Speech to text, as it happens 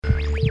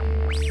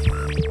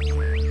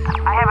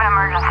I have an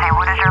emergency.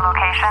 What is your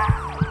location?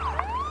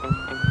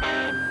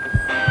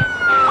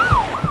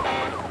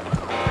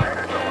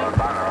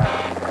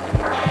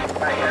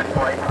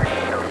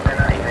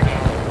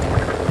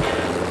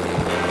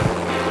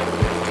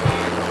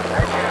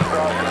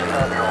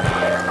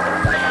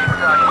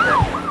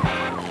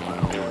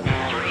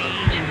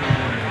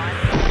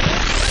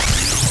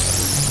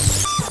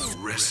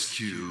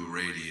 Rescue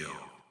Radio,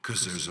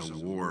 because there's a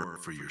war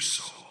for your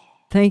soul.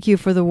 Thank you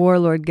for the war,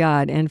 Lord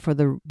God, and for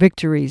the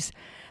victories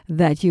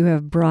that you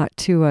have brought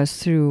to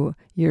us through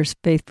your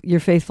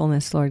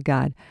faithfulness, Lord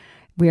God.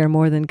 We are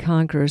more than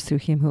conquerors through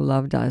him who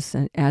loved us.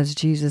 And as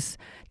Jesus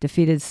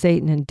defeated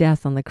Satan and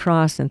death on the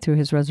cross and through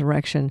his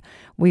resurrection,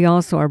 we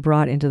also are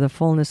brought into the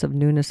fullness of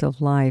newness of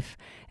life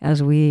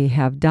as we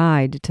have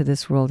died to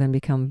this world and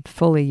become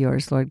fully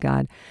yours, Lord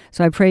God.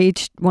 So I pray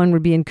each one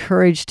would be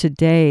encouraged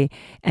today,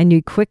 and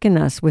you quicken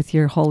us with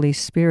your Holy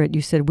Spirit.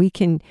 You said we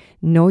can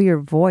know your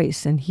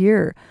voice and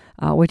hear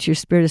what your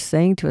Spirit is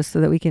saying to us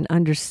so that we can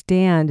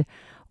understand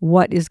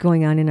what is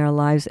going on in our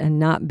lives and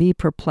not be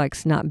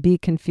perplexed, not be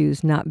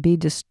confused, not be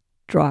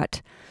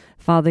distraught.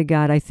 Father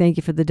God, I thank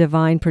you for the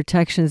divine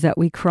protections that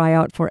we cry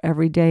out for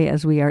every day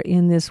as we are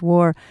in this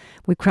war.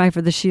 We cry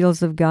for the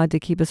shields of God to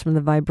keep us from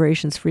the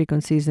vibrations,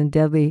 frequencies, and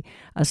deadly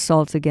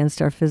assaults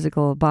against our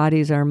physical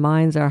bodies, our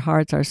minds, our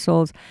hearts, our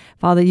souls.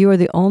 Father, you are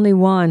the only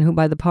one who,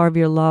 by the power of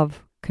your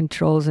love,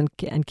 controls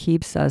and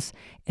keeps us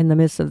in the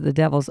midst of the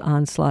devil's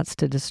onslaughts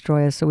to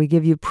destroy us. So we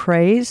give you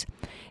praise,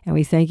 and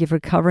we thank you for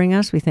covering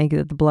us. We thank you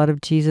that the blood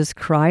of Jesus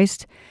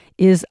Christ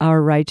is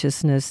our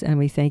righteousness, and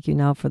we thank you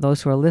now for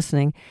those who are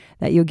listening,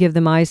 that you'll give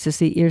them eyes to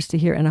see, ears to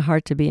hear, and a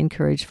heart to be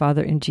encouraged,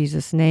 Father, in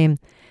Jesus' name.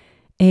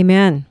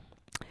 Amen.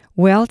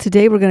 Well,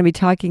 today we're going to be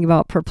talking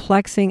about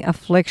perplexing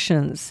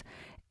afflictions,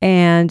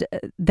 and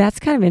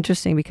that's kind of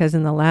interesting because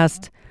in the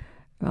last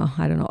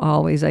I don't know,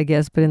 always, I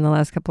guess, but in the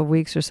last couple of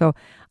weeks or so,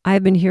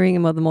 I've been hearing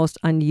about the most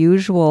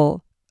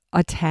unusual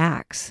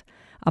attacks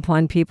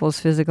upon people's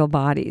physical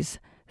bodies.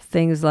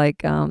 Things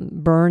like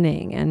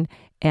burning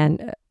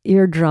and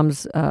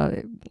eardrums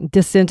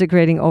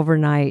disintegrating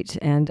overnight,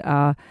 and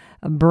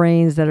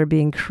brains that are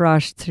being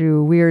crushed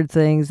through weird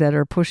things that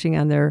are pushing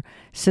on their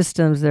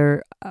systems,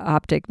 their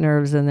optic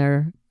nerves and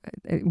their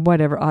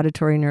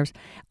auditory nerves.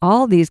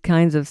 All these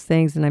kinds of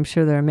things, and I'm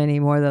sure there are many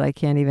more that I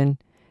can't even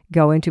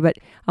go into, but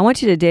I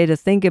want you today to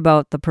think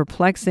about the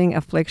perplexing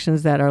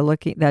afflictions that are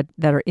that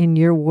are in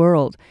your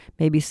world,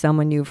 maybe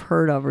someone you've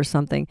heard of or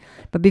something.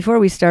 But before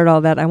we start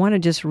all that, I want to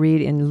just read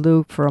in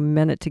Luke for a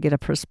minute to get a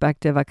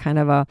perspective, a kind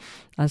of a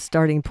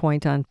starting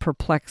point on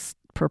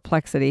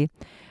perplexity.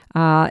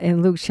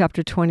 In Luke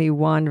chapter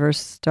 21,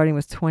 starting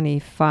with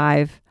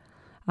 25,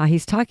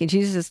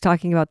 Jesus is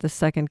talking about the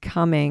second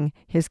coming,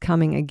 his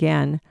coming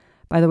again.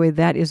 By the way,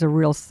 that is a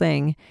real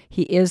thing.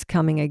 He is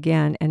coming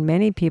again, and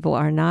many people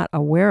are not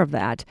aware of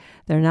that.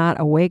 They're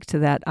not awake to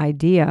that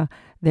idea.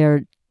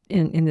 They're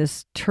in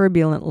this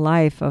turbulent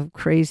life of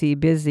crazy,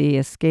 busy,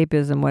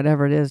 escapism,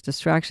 whatever it is,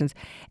 distractions,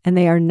 and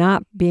they are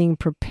not being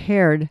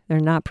prepared.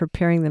 They're not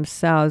preparing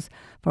themselves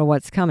for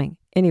what's coming.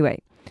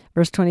 Anyway,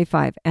 verse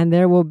 25, and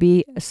there will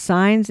be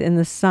signs in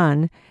the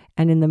sun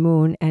and in the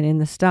moon and in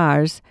the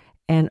stars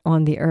and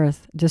on the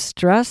earth,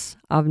 distress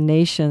of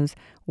nations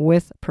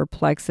with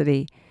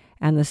perplexity,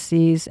 and the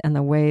seas and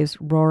the waves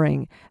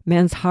roaring,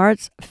 men's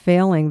hearts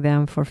failing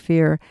them for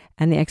fear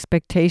and the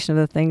expectation of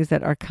the things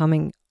that are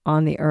coming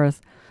on the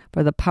earth,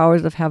 for the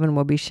powers of heaven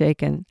will be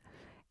shaken.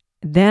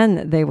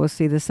 Then they will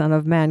see the Son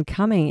of Man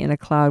coming in a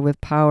cloud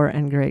with power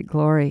and great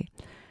glory.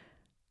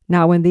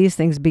 Now when these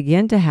things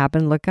begin to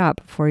happen, look up,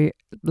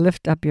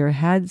 lift up your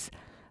heads,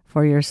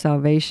 for your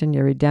salvation,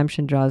 your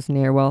redemption draws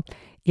near. Well,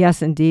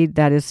 yes, indeed,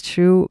 that is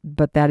true,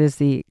 but that's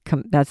the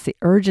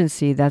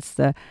urgency, that's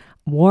the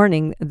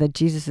warning that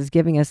Jesus is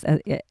giving us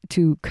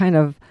to kind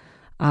of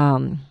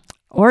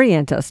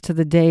orient us to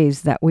the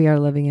days that we are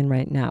living in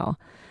right now.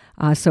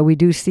 So we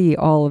do see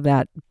all of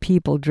that,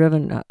 people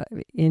driven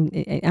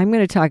I'm going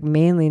to talk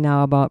mainly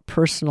now about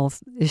personal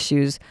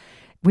issues.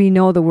 We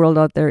know the world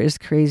out there is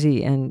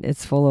crazy and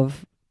it's full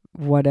of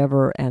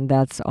whatever, and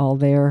that's all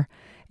there.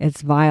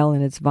 It's vile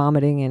and it's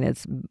vomiting and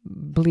it's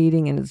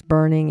bleeding and it's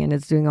burning and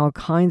it's doing all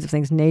kinds of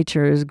things.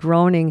 Nature is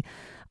groaning.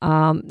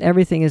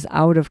 Everything is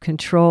out of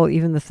control.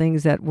 Even the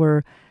things that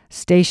were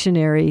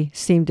stationary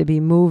seem to be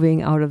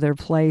moving out of their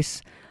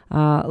place,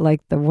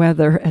 like the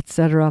weather,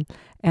 etc.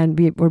 And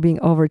we're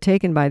being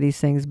overtaken by these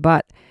things.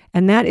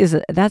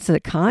 That's a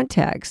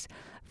context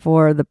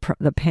for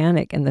the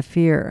panic and the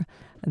fear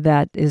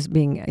that is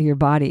being your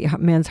body,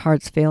 men's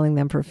hearts failing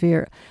them for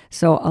fear.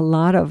 So a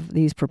lot of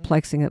these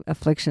perplexing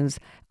afflictions,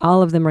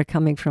 all of them are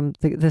coming from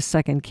the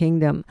second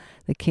kingdom,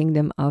 the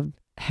kingdom of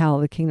hell,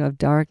 the kingdom of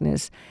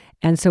darkness.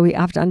 And so we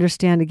have to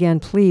understand, again,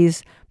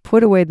 please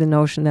put away the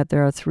notion that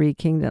there are three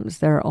kingdoms.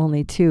 There are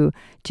only two.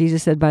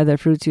 Jesus said, by their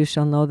fruits you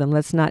shall know them.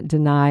 Let's not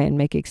deny and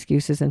make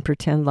excuses and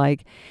pretend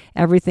like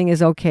everything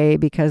is okay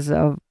because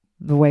of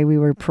the way we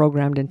were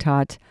programmed and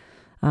taught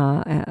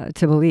to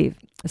believe.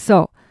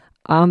 So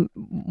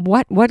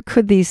what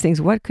could these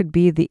things, what could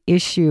be the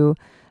issue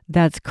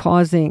that's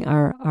causing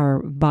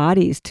our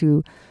bodies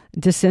to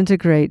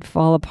disintegrate,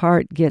 fall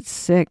apart, get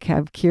sick,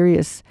 have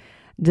curious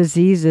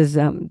diseases,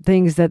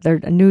 things that they're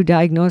new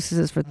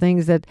diagnoses for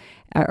things that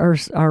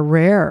are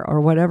rare or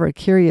whatever,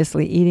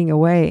 curiously eating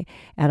away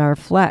at our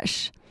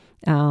flesh,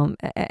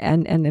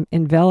 and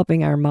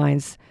enveloping our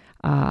minds,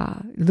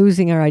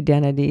 losing our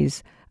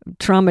identities,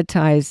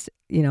 traumatized,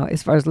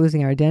 as far as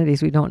losing our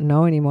identities. We don't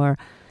know anymore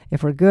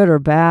if we're good or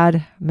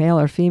bad, male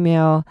or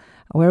female,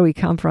 where we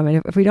come from.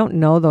 And if we don't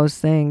know those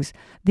things,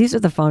 these are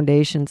the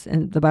foundations.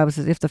 And the Bible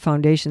says, if the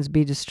foundations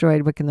be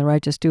destroyed, what can the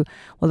righteous do?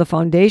 Well, the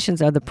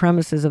foundations are the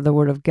premises of the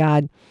Word of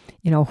God.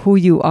 Who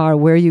you are,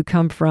 where you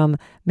come from,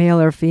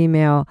 male or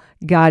female.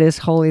 God is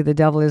holy, the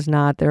devil is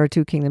not. There are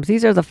two kingdoms.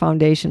 These are the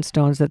foundation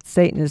stones that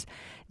Satan has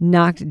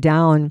knocked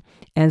down.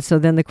 And so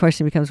then the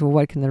question becomes, well,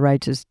 what can the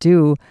righteous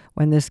do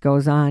when this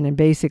goes on? And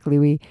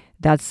basically,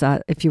 that's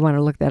if you want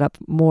to look that up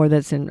more,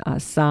 that's in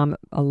Psalm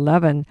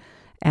 11.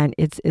 And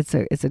it's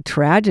a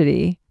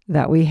tragedy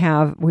that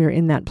we're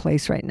in that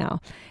place right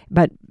now.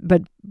 But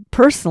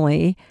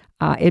personally,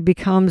 it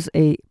becomes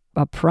a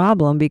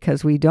problem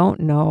because we don't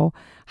know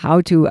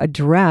how to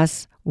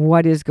address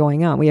what is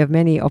going on. We have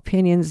many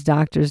opinions,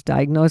 doctors,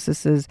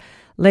 diagnoses,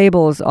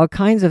 labels, all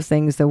kinds of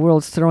things the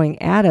world's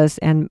throwing at us,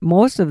 and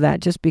most of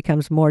that just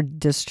becomes more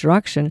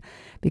destruction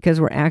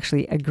because we're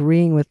actually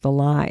agreeing with the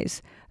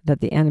lies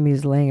that the enemy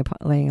is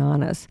laying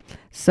on us.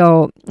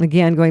 So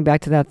again, going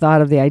back to that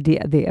thought of the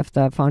idea, if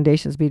the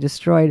foundations be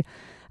destroyed,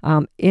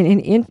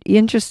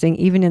 interesting,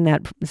 even in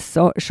that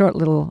short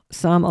little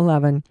Psalm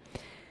 11,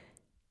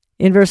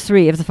 in verse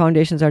 3, if the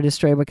foundations are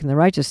destroyed, what can the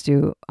righteous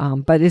do?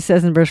 But it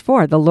says in verse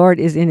 4, the Lord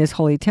is in his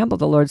holy temple.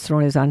 The Lord's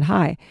throne is on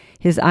high.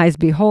 His eyes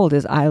behold,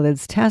 his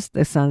eyelids test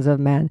the sons of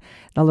men.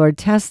 The Lord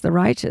tests the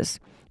righteous.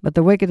 But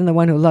the wicked and the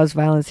one who loves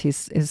violence,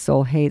 his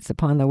soul hates.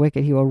 Upon the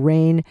wicked he will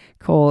rain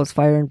coals,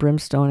 fire and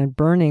brimstone, and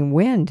burning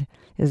wind.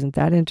 Isn't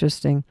that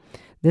interesting?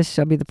 This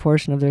shall be the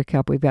portion of their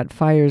cup. We've got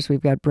fires, we've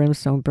got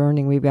brimstone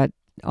burning, we've got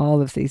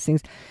all of these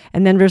things.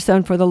 And then verse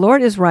 7, for the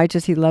Lord is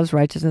righteous, he loves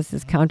righteousness,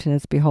 his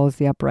countenance beholds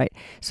the upright.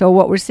 So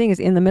what we're seeing is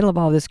in the middle of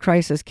all this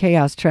crisis,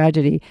 chaos,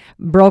 tragedy,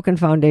 broken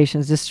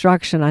foundations,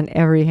 destruction on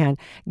every hand,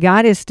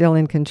 God is still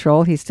in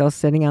control. He's still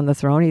sitting on the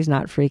throne. He's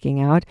not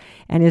freaking out.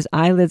 And his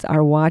eyelids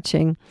are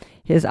watching.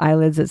 His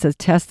eyelids, it says,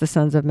 test the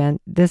sons of men.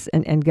 This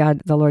and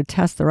God, the Lord,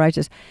 tests the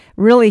righteous.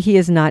 Really, he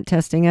is not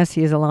testing us.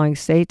 He is allowing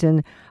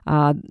Satan,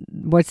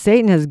 what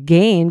Satan has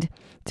gained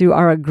through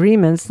our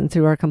agreements and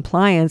through our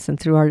compliance and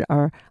through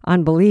our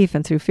unbelief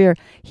and through fear,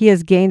 he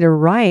has gained a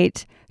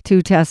right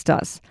to test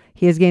us.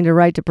 He has gained a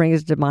right to bring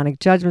his demonic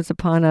judgments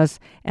upon us.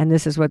 And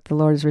this is what the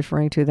Lord is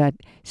referring to, that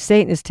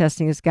Satan is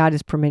testing us. God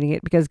is permitting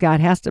it because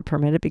God has to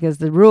permit it, because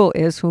the rule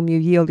is, whom you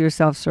yield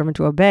yourself servant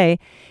to obey,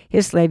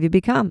 his slave you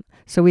become.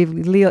 So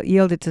we've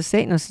yielded to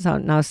Satan. So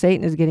now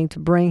Satan is getting to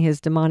bring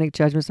his demonic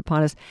judgments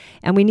upon us.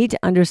 And we need to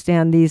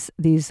understand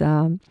these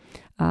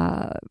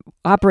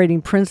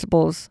operating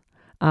principles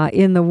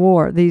in the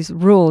war, these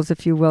rules,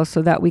 if you will,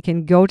 so that we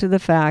can go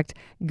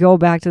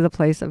back to the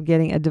place of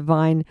getting a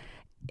divine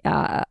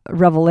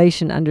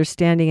revelation,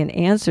 understanding, and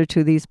answer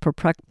to these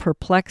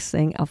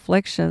perplexing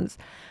afflictions.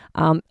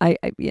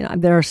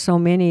 There are so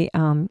many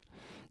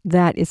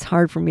that it's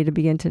hard for me to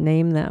begin to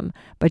name them.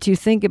 But you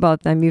think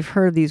about them, you've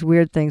heard these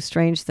weird things,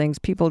 strange things,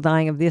 people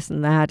dying of this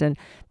and that, and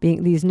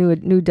being these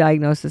new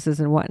diagnoses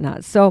and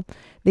whatnot. So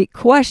the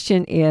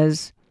question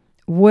is,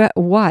 what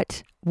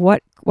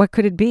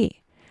could it be?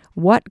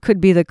 What could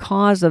be the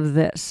cause of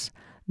this?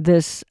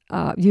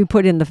 You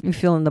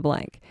fill in the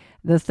blank.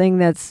 The thing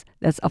that's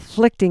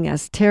afflicting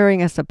us,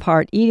 tearing us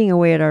apart, eating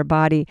away at our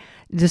body,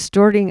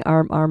 distorting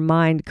our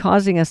mind,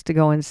 causing us to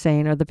go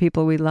insane, or the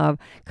people we love,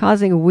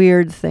 causing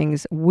weird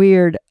things,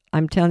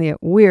 I'm telling you,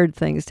 weird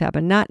things to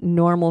happen, not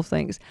normal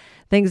things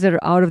that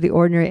are out of the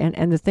ordinary,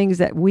 and the things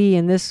that we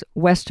in this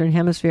Western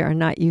Hemisphere are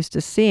not used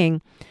to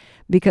seeing,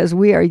 because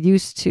we are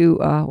used to,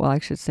 I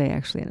should say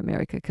actually in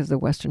America, because the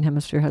Western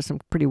Hemisphere has some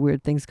pretty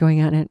weird things going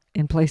on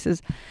in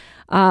places.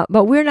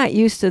 But we're not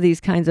used to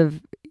these kinds of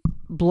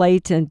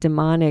blatant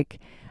demonic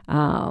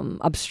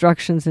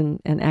obstructions and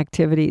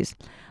activities.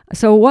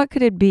 So what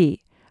could it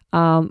be?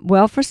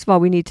 Well, first of all,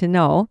 we need to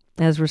know,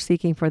 as we're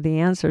seeking for the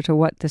answer to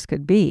what this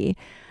could be,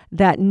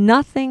 that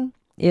nothing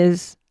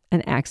is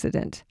an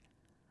accident.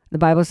 The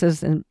Bible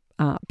says in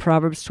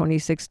Proverbs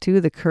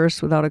 26:2, the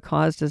curse without a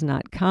cause does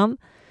not come.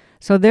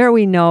 So there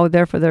we know,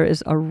 therefore there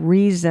is a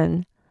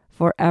reason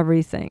for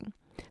everything.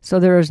 So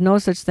there is no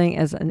such thing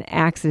as an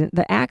accident.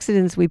 The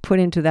accidents we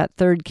put into that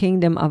third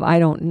kingdom of I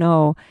don't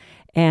know,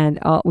 and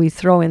we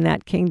throw in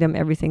that kingdom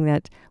everything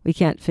that we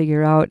can't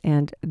figure out,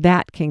 and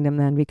that kingdom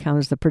then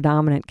becomes the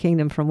predominant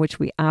kingdom from which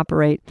we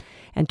operate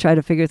and try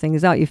to figure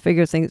things out.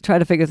 Try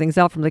to figure things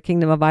out from the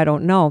kingdom of I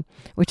don't know,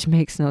 which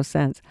makes no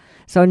sense.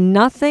 So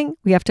nothing,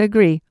 we have to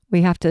agree,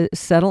 we have to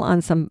settle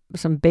on some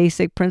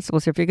basic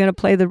principles. If you're going to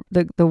play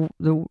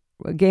the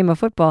game of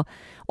football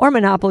or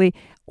Monopoly,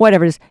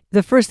 whatever it is,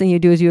 the first thing you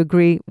do is you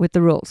agree with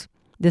the rules.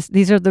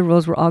 These are the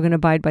rules. We're all going to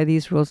abide by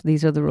these rules.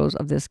 These are the rules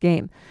of this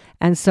game.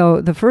 And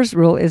so the first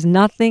rule is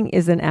nothing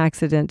is an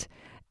accident.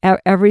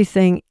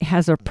 Everything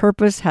has a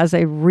purpose, has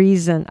a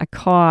reason, a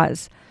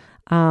cause.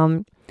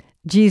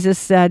 Jesus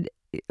said,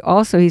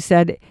 also he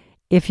said,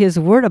 if his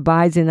word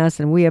abides in us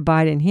and we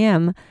abide in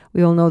him,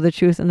 we will know the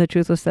truth and the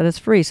truth will set us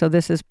free. So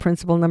this is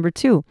principle number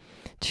 2.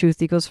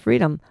 Truth equals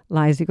freedom.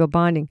 Lies equal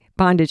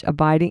bondage,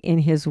 abiding in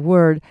his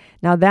word.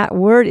 Now that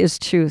word is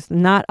truth,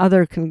 not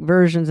other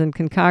conversions and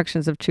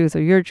concoctions of truth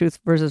or your truth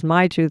versus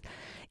my truth.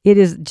 It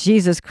is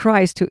Jesus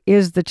Christ who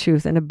is the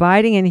truth, and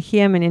abiding in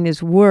him and in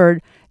his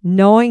word,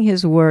 knowing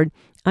his word,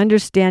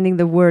 understanding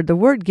the word. The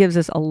word gives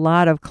us a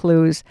lot of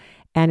clues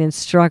and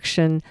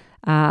instruction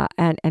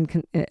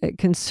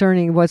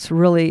concerning what's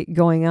really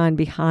going on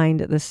behind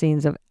the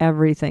scenes of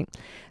everything.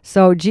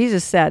 So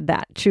Jesus said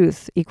that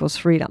truth equals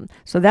freedom.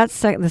 So that's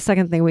the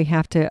second thing we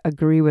have to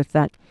agree with,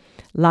 that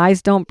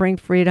lies don't bring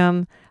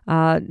freedom.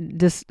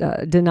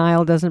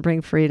 Denial doesn't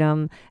bring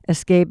freedom.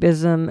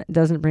 Escapism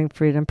doesn't bring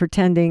freedom.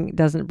 Pretending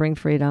doesn't bring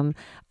freedom.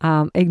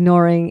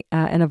 Ignoring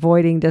and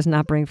avoiding does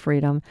not bring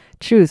freedom.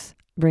 Truth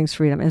brings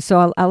freedom. And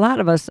so a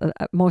lot of us,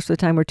 most of the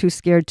time, we're too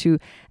scared to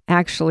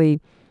actually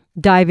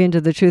dive into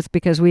the truth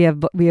because we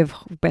have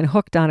been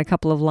hooked on a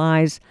couple of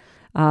lies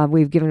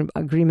we've given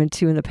agreement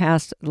to in the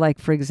past. Like,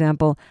 for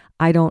example,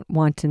 I don't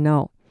want to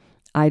know.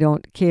 I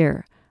don't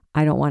care.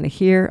 I don't want to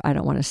hear. I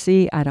don't want to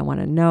see. I don't want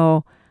to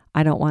know.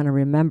 I don't want to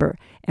remember.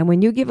 And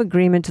when you give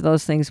agreement to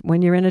those things,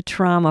 when you're in a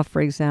trauma,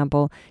 for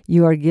example,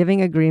 you are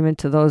giving agreement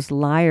to those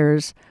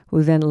liars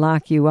who then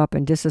lock you up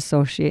and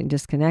disassociate and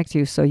disconnect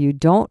you so you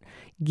don't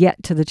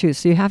get to the truth.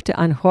 So you have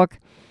to unhook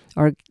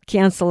or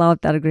cancel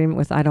out that agreement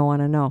with I don't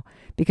want to know,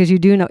 because you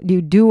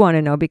do want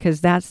to know, because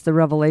that's the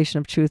revelation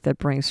of truth that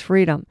brings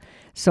freedom.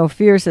 So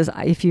fear says,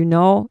 if you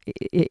know,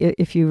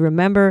 if you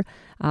remember,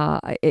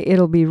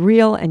 it'll be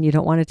real, and you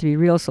don't want it to be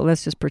real, so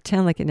let's just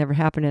pretend like it never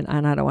happened,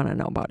 and I don't want to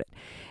know about it.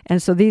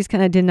 And so these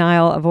kind of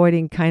denial,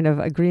 avoiding kind of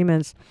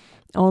agreements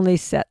only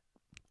set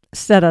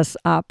us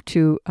up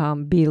to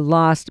be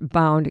lost,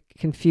 bound,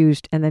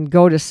 confused, and then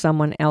go to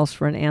someone else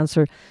for an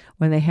answer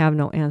when they have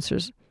no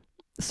answers.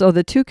 So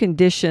the two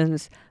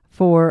conditions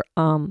for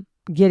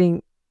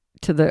getting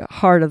to the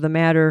heart of the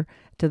matter,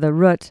 to the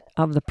root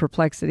of the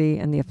perplexity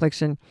and the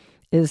affliction,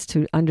 is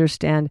to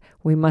understand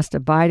we must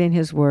abide in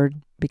his word,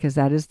 because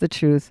that is the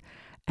truth,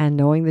 and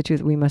knowing the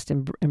truth, we must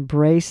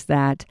embrace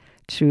that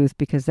truth,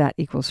 because that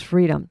equals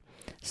freedom.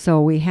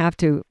 So we have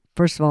to,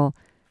 first of all,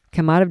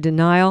 come out of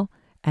denial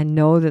and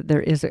know that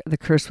there is the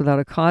curse without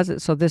a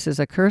cause. So this is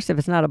a curse. If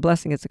it's not a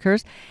blessing, it's a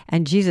curse.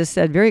 And Jesus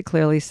said very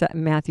clearly,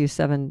 Matthew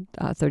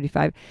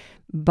 7:35,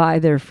 by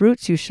their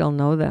fruits you shall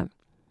know them.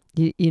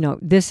 You know,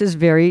 this is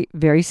very,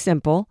 very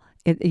simple.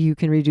 You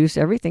can reduce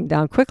everything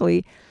down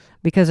quickly,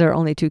 because there are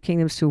only two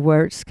kingdoms to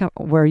where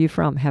are you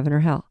from, heaven or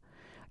hell?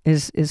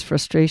 Is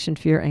frustration,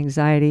 fear,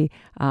 anxiety,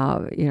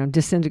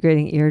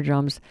 disintegrating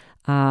eardrums,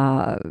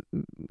 arthritis,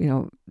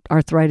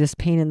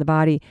 pain in the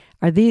body.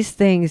 Are these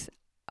things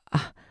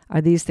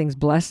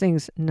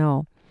blessings?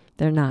 No,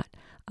 they're not.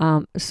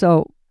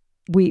 So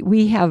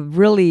we have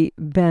really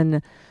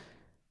been,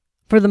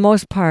 for the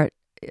most part,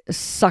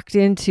 sucked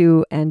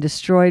into and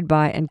destroyed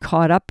by and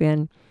caught up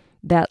in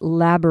that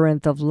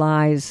labyrinth of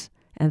lies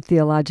and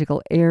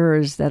theological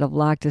errors that have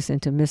locked us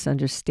into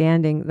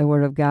misunderstanding the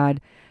Word of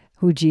God,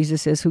 who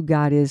Jesus is, who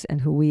God is,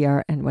 and who we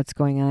are, and what's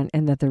going on,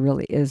 and that there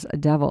really is a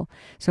devil.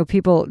 So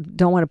people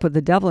don't want to put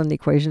the devil in the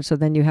equation, so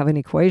then you have an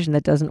equation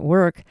that doesn't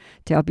work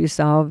to help you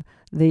solve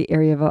the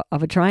area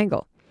of a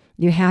triangle.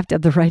 You have to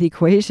have the right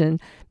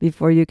equation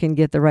before you can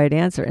get the right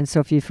answer. And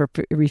so if you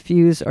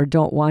refuse or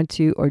don't want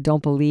to or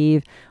don't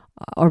believe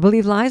or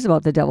believe lies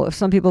about the devil, if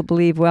some people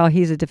believe, well,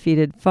 he's a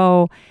defeated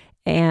foe,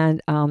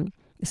 and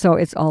so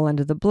it's all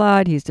under the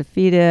blood, he's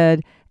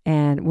defeated,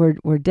 and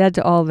we're dead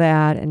to all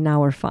that, and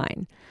now we're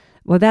fine.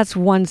 Well, that's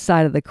one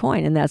side of the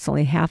coin, and that's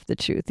only half the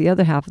truth. The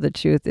other half of the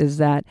truth is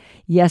that,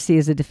 yes, he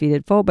is a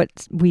defeated foe,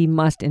 but we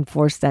must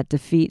enforce that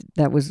defeat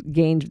that was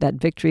gained, that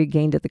victory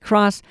gained at the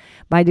cross,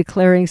 by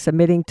declaring,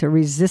 submitting to,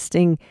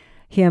 resisting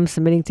him,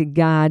 submitting to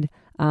God,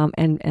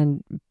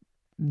 and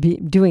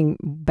doing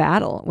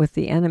battle with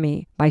the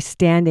enemy by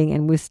standing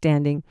and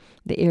withstanding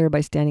the error,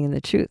 by standing in the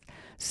truth.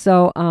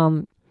 So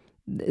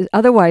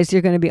otherwise,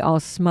 you're going to be all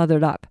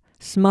smothered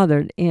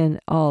in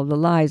all the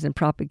lies and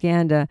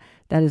propaganda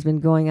that has been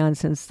going on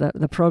since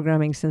the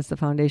programming, since the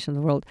foundation of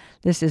the world.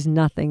 This is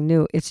nothing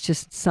new. It's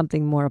just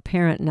something more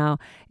apparent now.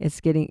 It's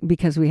getting,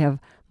 because we have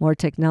more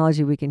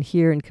technology, we can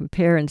hear and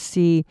compare and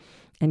see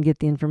and get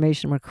the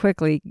information more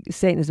quickly.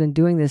 Satan has been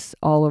doing this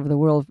all over the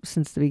world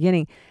since the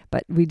beginning,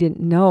 but we didn't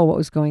know what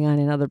was going on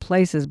in other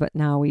places, but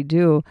now we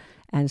do.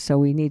 And so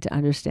we need to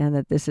understand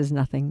that this is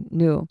nothing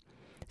new.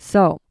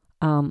 So,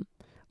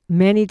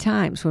 many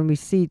times when we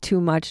see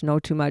too much, know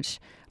too much,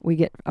 we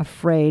get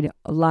afraid,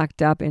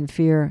 locked up in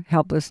fear,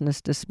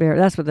 helplessness, despair.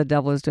 That's what the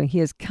devil is doing. He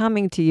is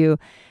coming to you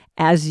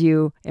as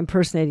you,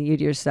 impersonating you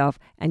to yourself,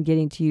 and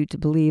getting to you to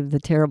believe the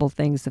terrible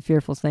things, the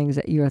fearful things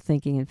that you are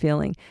thinking and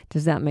feeling.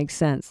 Does that make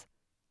sense?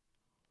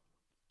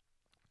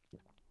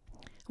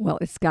 Well,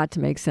 it's got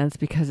to make sense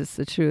because it's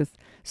the truth.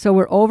 So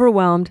we're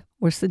overwhelmed,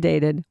 we're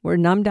sedated, we're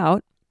numbed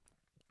out.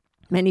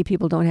 Many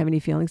people don't have any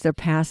feelings. They're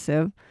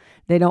passive.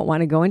 They don't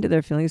want to go into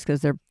their feelings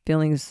because their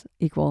feelings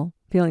equals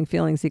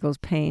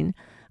pain.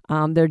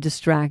 They're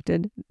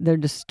distracted. They're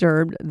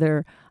disturbed.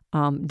 They're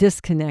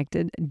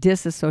disconnected,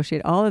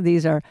 disassociated. All of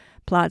these are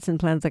plots and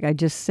plans, like I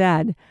just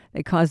said,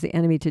 that cause the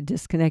enemy to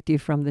disconnect you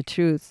from the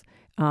truth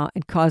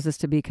and cause us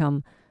to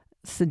become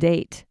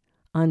sedate,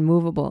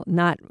 unmovable,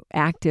 not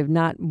active,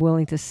 not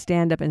willing to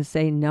stand up and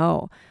say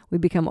no. We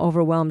become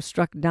overwhelmed,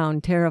 struck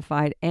down,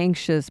 terrified,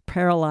 anxious,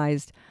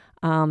 paralyzed.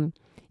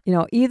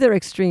 Either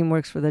extreme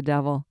works for the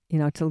devil,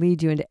 to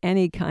lead you into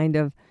any kind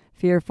of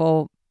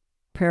fearful,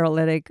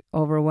 paralytic,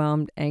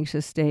 overwhelmed,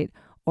 anxious state,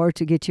 or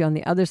to get you on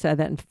the other side of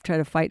that and try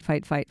to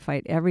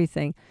fight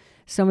everything.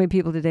 So many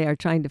people today are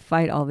trying to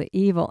fight all the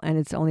evil, and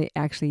it's only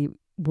actually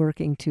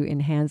working to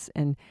enhance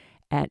and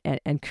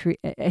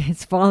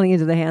it's falling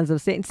into the hands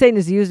of Satan. Satan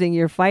is using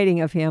your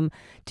fighting of him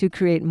to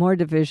create more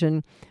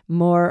division,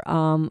 more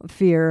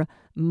fear,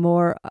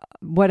 more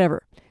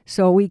whatever.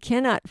 So we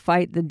cannot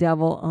fight the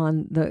devil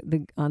on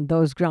on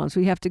those grounds.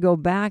 We have to go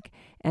back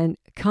and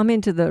come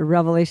into the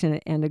revelation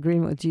and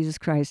agreement with Jesus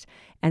Christ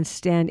and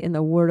stand in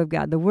the Word of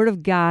God. The Word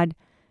of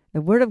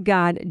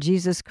God,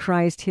 Jesus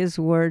Christ, His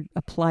Word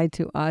applied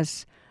to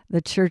us,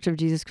 the Church of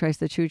Jesus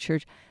Christ, the true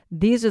church.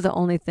 These are the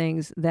only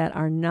things that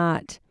are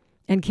not,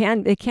 and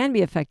they can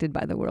be affected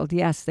by the world.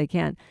 Yes, they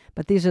can.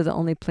 But these are the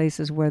only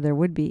places where there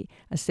would be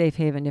a safe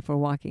haven if we're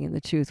walking in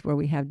the truth, where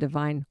we have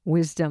divine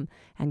wisdom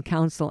and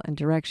counsel and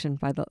direction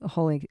by the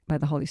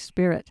Holy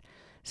Spirit.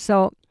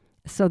 So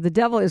the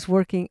devil is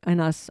working in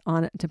us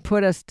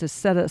to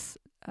set us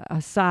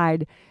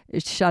aside,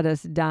 shut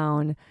us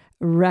down,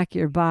 wreck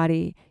your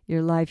body,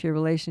 your life, your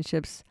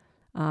relationships,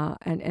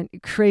 and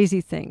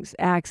crazy things,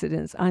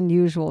 accidents,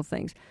 unusual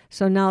things.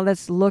 So now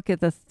let's look at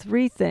the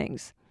three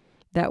things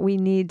that we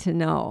need to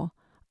know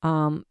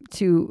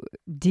to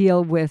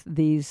deal with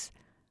these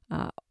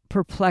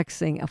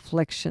perplexing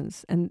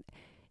afflictions. And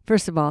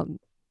first of all,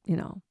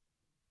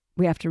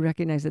 we have to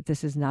recognize that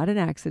this is not an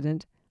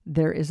accident.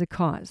 There is a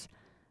cause.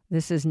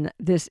 This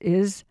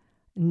is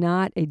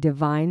not a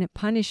divine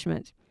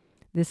punishment.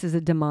 This is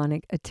a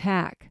demonic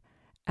attack.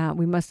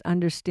 We must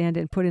understand it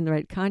and put it in the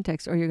right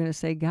context, or you're going to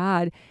say,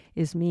 God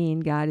is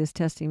mean, God is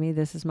testing me,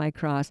 this is my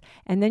cross.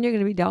 And then you're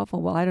going to be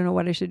doubtful, well, I don't know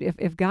what I should do.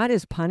 If God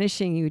is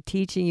punishing you,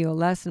 teaching you a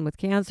lesson with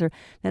cancer,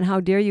 then how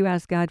dare you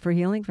ask God for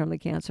healing from the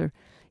cancer?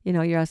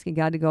 You're asking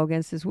God to go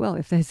against His will,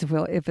 if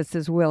it's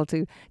His will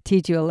to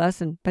teach you a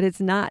lesson. But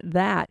it's not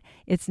that.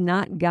 It's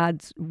not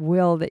God's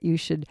will that you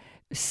should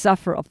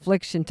suffer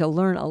affliction to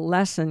learn a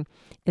lesson.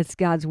 It's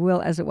God's will,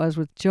 as it was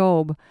with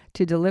Job,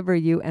 to deliver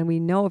you. And we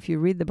know, if you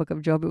read the book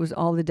of Job, it was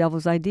all the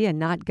devil's idea,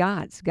 not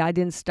God's. God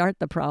didn't start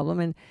the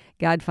problem, and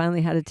God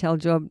finally had to tell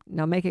Job,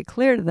 now make it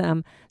clear to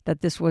them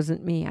that this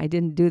wasn't me. I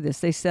didn't do this.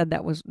 They said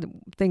that was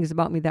things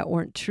about me that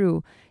weren't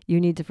true.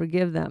 You need to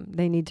forgive them.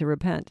 They need to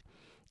repent.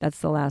 That's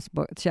the last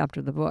chapter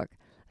of the book.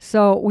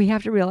 So we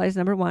have to realize,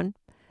 number one,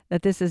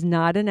 that this is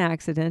not an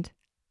accident.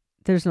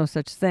 There's no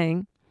such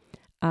thing.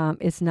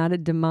 It's not a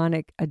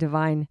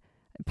divine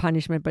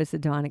punishment, but it's a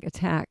demonic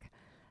attack.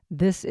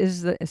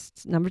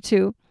 Number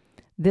two,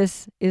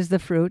 this is the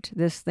fruit.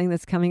 This thing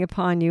that's coming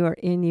upon you or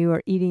in you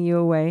or eating you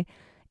away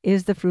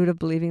is the fruit of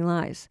believing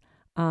lies.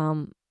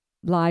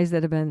 Lies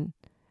that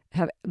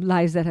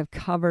have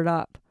covered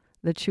up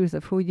the truth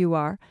of who you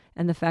are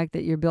and the fact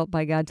that you're built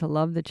by God to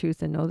love the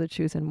truth and know the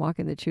truth and walk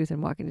in the truth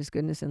and walk in His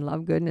goodness and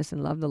love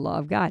the law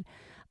of God.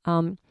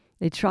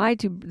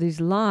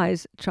 These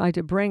lies try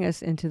to bring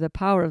us into the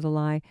power of the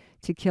lie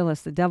to kill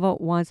us. The devil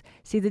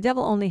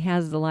only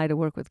has the lie to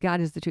work with.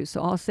 God is the truth. So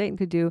all Satan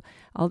could do,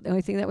 the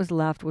only thing that was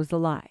left was the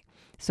lie.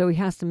 So he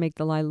has to make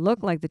the lie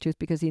look like the truth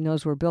because he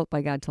knows we're built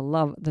by God to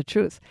love the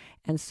truth.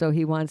 And so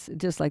he wants,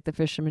 just like the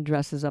fisherman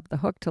dresses up the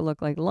hook, to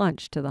look like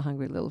lunch to the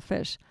hungry little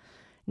fish.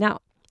 Now,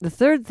 the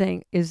third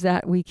thing is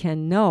that we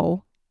can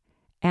know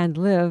and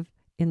live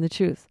in the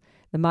truth.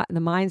 The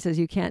mind says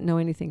you can't know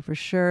anything for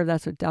sure.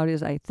 That's what doubt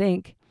is, I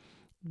think.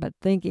 But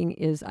thinking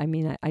is,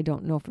 I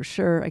don't know for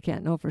sure. I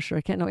can't know for sure.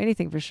 I can't know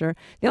anything for sure.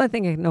 The only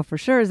thing I can know for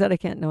sure is that I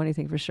can't know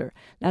anything for sure.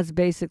 That's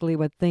basically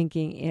what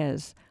thinking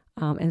is.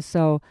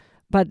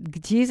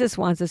 But Jesus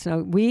wants us to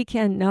know we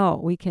can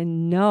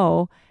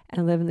know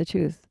and live in the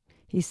truth.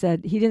 He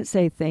didn't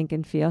say think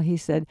and feel. He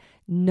said,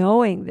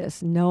 knowing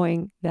this,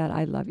 knowing that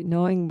I love you,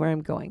 knowing where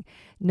I'm going,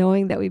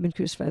 knowing that we've been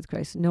crucified with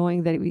Christ,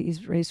 knowing that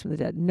He's raised from the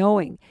dead,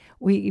 knowing.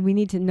 We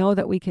need to know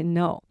that we can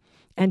know.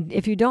 And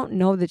if you don't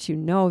know that you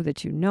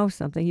know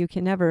something, you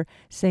can never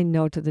say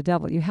no to the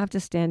devil. You have to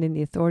stand in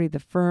the authority,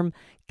 the firm,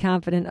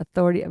 confident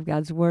authority of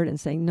God's word and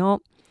say, no,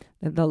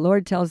 the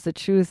Lord tells the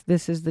truth.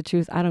 This is the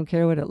truth. I don't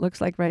care what it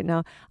looks like right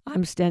now.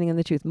 I'm standing in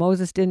the truth.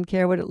 Moses didn't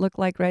care what it looked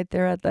like right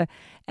there at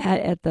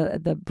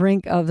the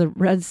brink of the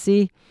Red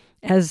Sea,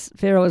 as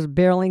Pharaoh was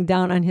barreling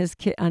down on his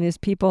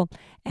people,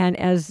 and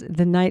as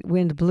the night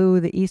wind blew,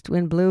 the east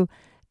wind blew.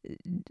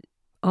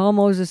 All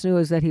Moses knew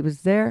is that he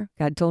was there.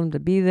 God told him to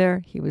be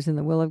there. He was in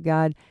the will of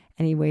God,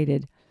 and he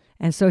waited.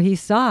 And so he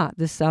saw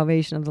the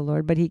salvation of the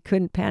Lord, but he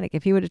couldn't panic.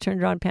 If he would have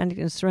turned around,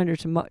 panicked, and surrendered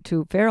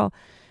to Pharaoh,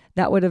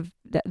 that would have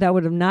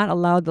not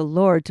allowed the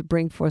Lord to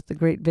bring forth the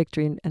great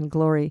victory and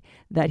glory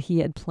that he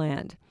had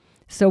planned.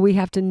 So we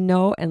have to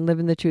know and live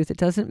in the truth. It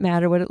doesn't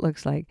matter what it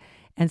looks like.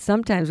 And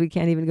sometimes we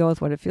can't even go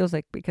with what it feels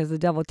like because the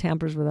devil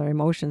tampers with our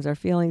emotions, our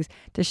feelings,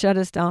 to shut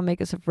us down, make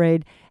us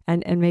afraid,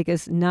 and make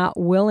us not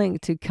willing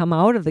to come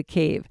out of the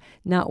cave,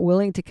 not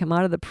willing to come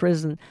out of the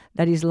prison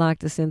that he's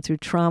locked us in through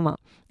trauma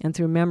and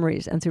through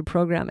memories and through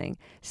programming.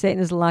 Satan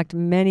has locked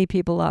many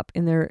people up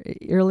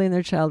early in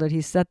their childhood.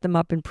 He set them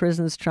up in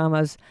prisons,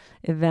 traumas,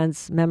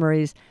 events,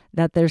 memories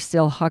that they're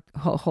still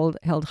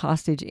held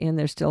hostage in.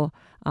 They're still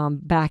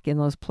back in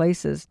those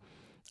places.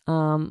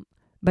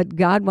 But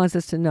God wants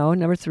us to know,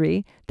 number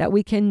 3, that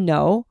we can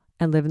know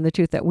and live in the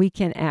truth, that we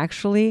can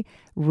actually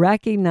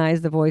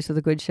recognize the voice of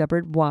the Good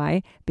Shepherd.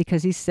 Why?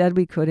 Because he said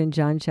we could in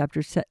John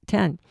chapter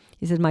 10.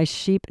 He said, my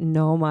sheep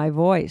know my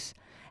voice.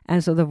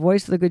 And so the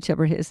voice of the Good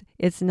Shepherd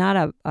it's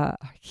not a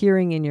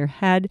hearing in your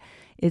head.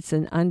 It's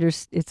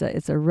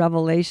it's a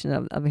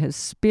revelation of his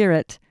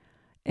spirit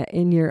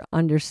in your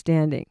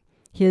understanding.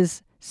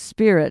 His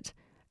spirit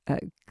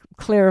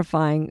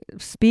clarifying,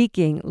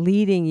 speaking,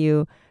 leading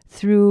you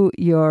through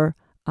your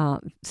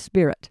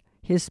spirit,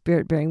 his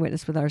spirit bearing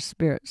witness with our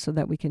spirit so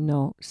that we can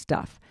know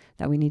stuff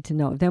that we need to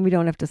know. Then we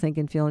don't have to think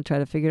and feel and try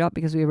to figure it out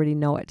because we already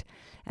know it.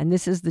 And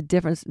this is the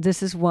difference.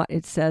 This is what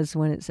it says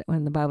when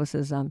the Bible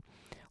says,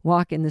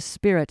 walk in the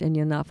spirit and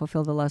you'll not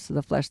fulfill the lust of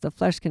the flesh. The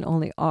flesh can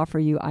only offer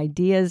you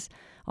ideas,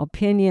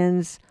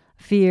 opinions,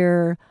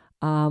 fear,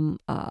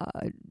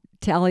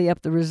 tally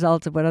up the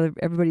results of what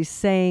everybody's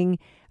saying.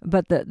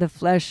 But the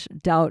flesh,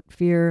 doubt,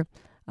 fear,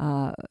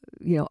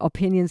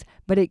 opinions,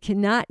 but it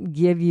cannot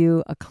give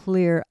you a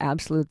clear,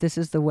 absolute, this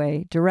is the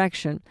way,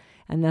 direction.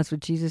 And that's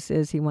what Jesus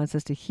is. He wants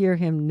us to hear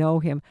him, know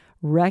him,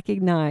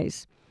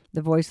 recognize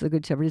the voice of the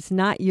Good Shepherd. It's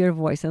not your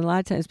voice. And a lot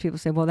of times people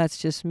say, well, that's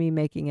just me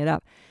making it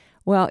up.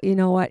 Well, you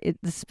know what?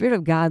 The Spirit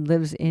of God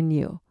lives in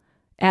you,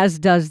 as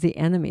does the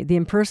enemy. The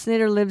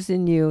impersonator lives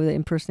in you, the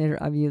impersonator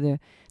of you,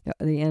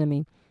 the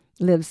enemy,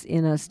 lives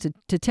in us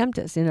to tempt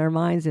us, in our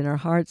minds, in our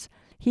hearts.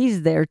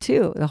 He's there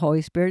too. The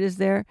Holy Spirit is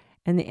there.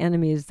 And the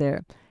enemy is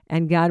there.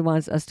 And God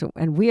wants us to,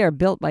 and we are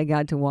built by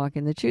God to walk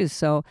in the truth.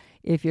 So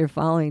if you're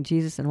following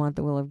Jesus and want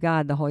the will of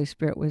God, the Holy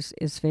Spirit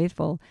is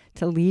faithful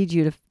to lead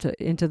you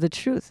into the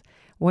truth.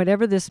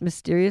 Whatever this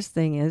mysterious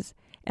thing is,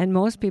 and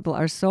most people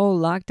are so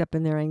locked up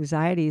in their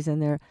anxieties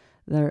and their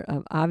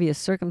obvious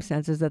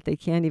circumstances that they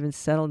can't even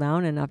settle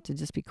down enough to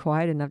just be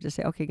quiet enough to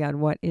say, okay, God,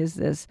 what is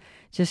this?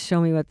 Just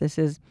show me what this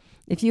is.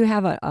 If you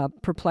have a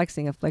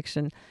perplexing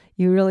affliction,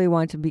 you really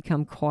want to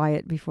become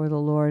quiet before the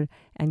Lord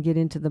and get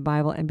into the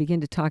Bible and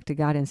begin to talk to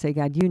God and say,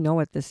 God, you know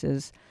what this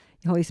is.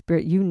 Holy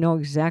Spirit, you know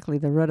exactly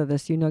the root of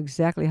this. You know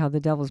exactly how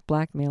the devil's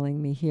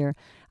blackmailing me here.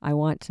 I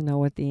want to know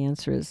what the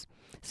answer is.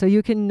 So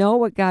you can know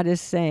what God is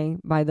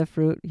saying by the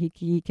fruit. He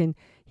can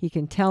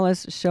tell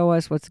us, show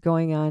us what's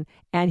going on,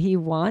 and he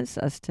wants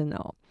us to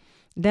know.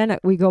 Then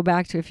we go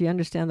back to, if you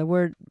understand the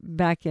word,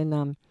 back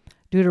in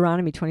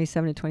Deuteronomy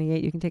 27 and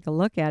 28, you can take a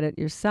look at it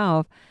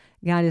yourself.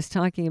 God is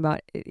talking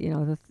about,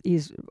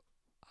 he's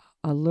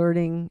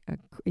alerting,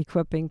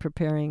 equipping,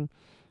 preparing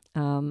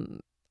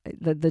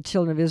the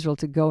children of Israel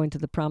to go into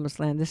the promised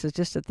land. This is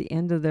just at the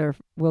end of their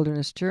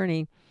wilderness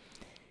journey.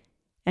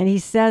 And he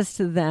says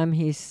to them,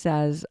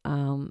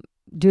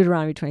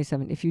 Deuteronomy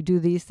 27, if you do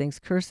these things,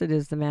 cursed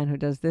is the man who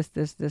does this,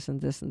 this, this,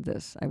 and this, and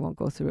this. I won't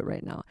go through it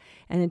right now.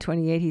 And in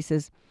 28, he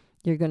says,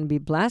 you're going to be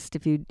blessed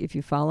if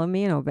you follow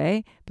me and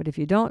obey. But if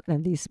you don't,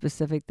 then these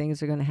specific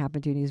things are going to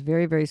happen to you. And he's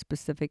very, very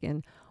specific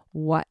in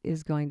what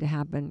is going to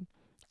happen.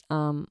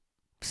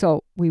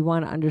 So we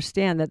want to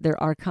understand that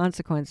there are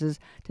consequences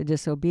to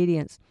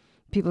disobedience.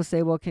 People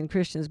say, well, can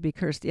Christians be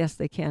cursed? Yes,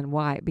 they can.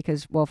 Why?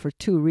 Because, well, for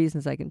 2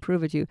 reasons I can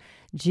prove it to you.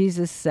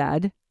 Jesus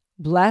said,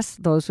 bless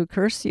those who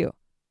curse you.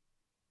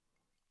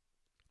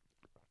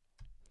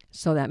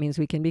 So that means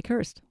we can be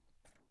cursed.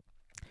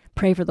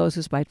 Pray for those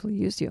who spitefully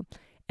use you.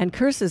 And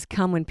curses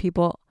come when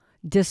people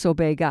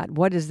disobey God.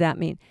 What does that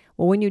mean?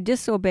 Well, when you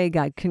disobey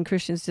God, can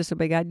Christians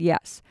disobey God?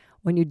 Yes.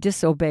 When you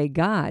disobey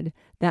God,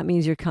 that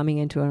means you're coming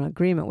into an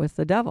agreement with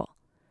the devil.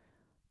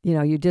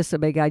 You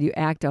disobey God, you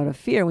act out of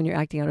fear. When you're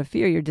acting out of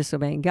fear, you're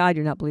disobeying God.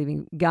 You're not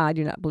believing God.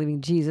 You're not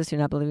believing Jesus. You're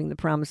not believing the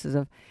promises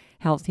of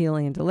health,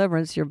 healing, and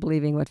deliverance. You're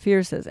believing what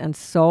fear says. And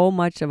so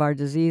much of our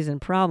disease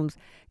and problems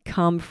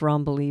come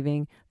from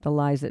believing the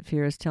lies that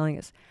fear is telling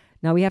us.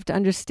 Now, we have to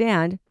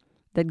understand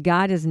that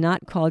God has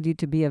not called you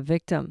to be a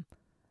victim,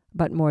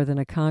 but more than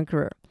a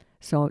conqueror.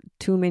 So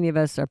too many of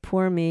us are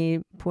poor me,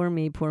 poor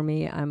me, poor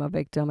me. I'm a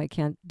victim. I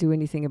can't do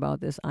anything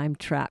about this. I'm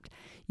trapped.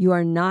 You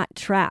are not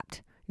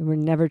trapped. We're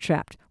never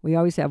trapped. We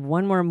always have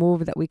one more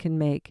move that we can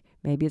make.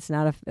 Maybe it's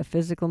not a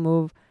physical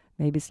move.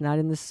 Maybe it's not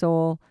in the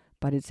soul,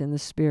 but it's in the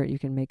spirit. You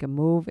can make a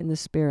move in the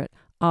spirit,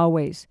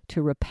 always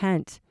to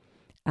repent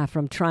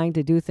from trying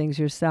to do things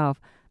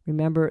yourself.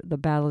 Remember, the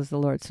battle is the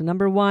Lord. So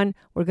number 1,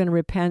 we're going to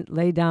repent,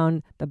 lay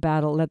down the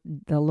battle, let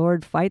the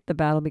Lord fight the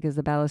battle because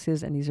the battle is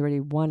his and he's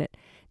already won it.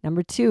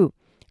 Number 2,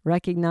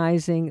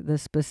 recognizing the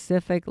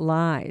specific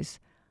lies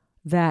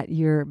that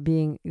you're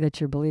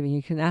believing.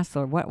 You can ask the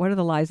Lord, what are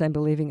the lies I'm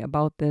believing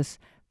about this,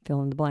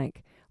 fill in the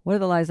blank. What are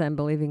the lies I'm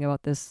believing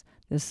about this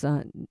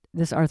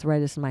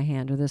arthritis in my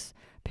hand, or this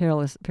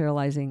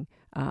paralyzing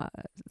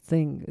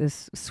thing,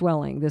 this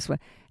swelling, this way?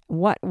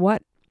 What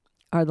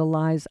are the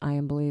lies I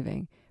am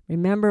believing?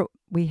 Remember,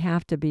 we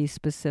have to be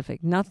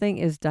specific. Nothing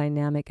is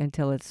dynamic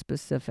until it's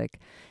specific.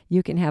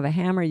 You can have a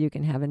hammer, you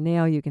can have a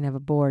nail, you can have a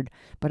board,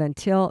 but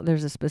until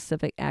there's a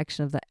specific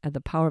action of the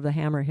power of the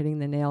hammer hitting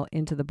the nail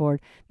into the board,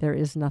 there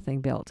is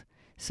nothing built.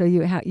 So you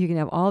can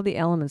have all the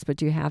elements, but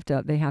they have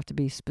to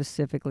be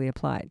specifically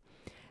applied.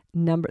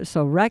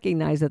 So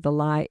recognize that the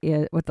lie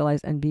is what the lie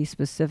is, and be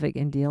specific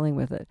in dealing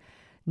with it.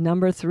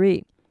 Number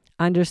 3,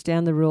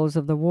 understand the rules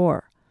of the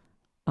war.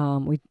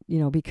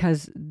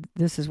 Because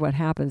this is what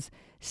happens.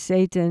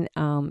 Satan,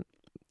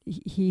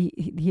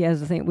 he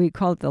has a thing, we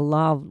call it the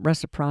law of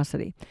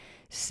reciprocity.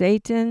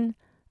 Satan,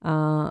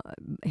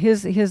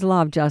 his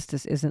law of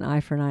justice is an eye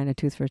for an eye and a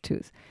tooth for a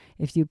tooth.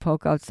 If you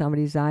poke out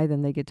somebody's eye,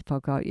 then they get to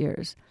poke out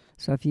yours.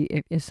 So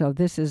so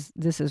this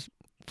is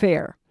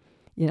fair.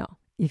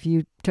 If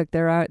you took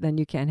their eye, then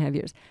you can't have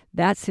yours.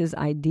 That's his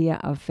idea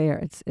of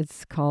fair.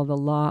 It's called the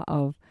law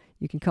of,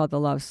 you can call it the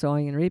law of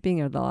sowing and reaping,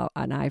 or the law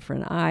of an eye for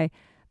an eye.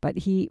 But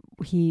he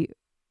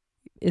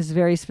is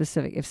very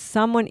specific. If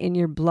someone in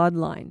your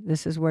bloodline,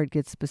 this is where it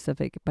gets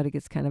specific, but it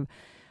gets kind of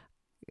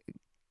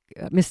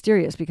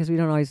mysterious because we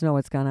don't always know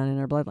what's gone on in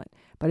our bloodline.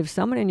 But if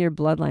someone in your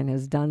bloodline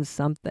has done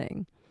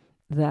something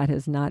that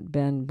has not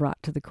been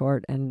brought to the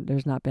court, and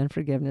there's not been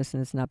forgiveness,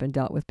 and it's not been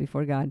dealt with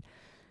before God,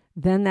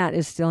 then that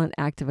is still an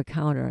active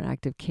account, or an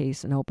active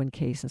case, an open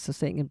case. And so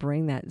Satan can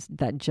bring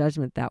that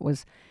judgment that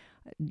was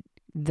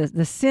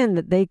the sin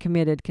that they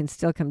committed can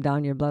still come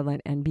down your bloodline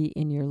and be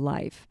in your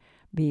life,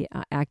 be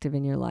active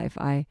in your life.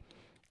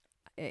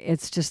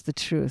 It's just the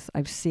truth.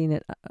 I've seen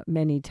it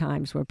many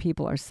times where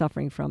people are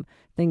suffering from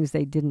things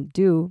they didn't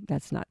do.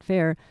 That's not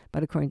fair.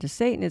 But according to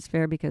Satan, it's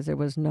fair because there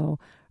was no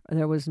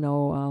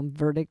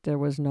verdict. There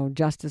was no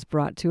justice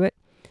brought to it.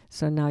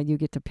 So now you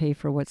get to pay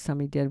for what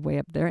somebody did way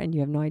up there, and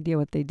you have no idea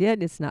what they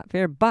did. It's not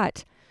fair.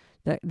 But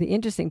the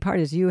interesting part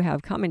is you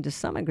have come into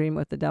some agreement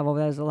with the devil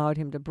that has allowed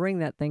him to bring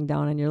that thing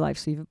down in your life.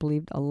 So you've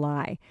believed a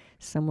lie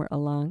somewhere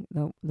along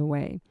the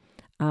way.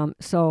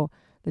 So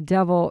the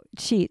devil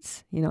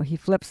cheats. He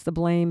flips the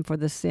blame for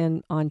the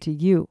sin onto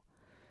you,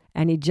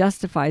 and he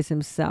justifies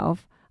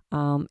himself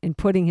in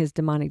putting his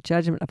demonic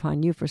judgment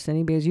upon you for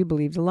sinning because you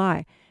believed a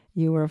lie.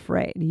 You were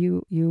afraid.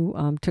 You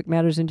took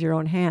matters into your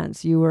own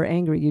hands. You were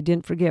angry. You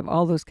didn't forgive.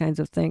 All those kinds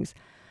of things.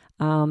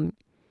 But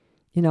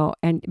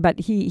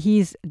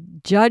he's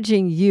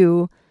judging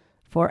you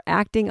for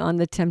acting on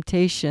the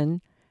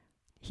temptation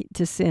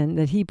to sin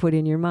that he put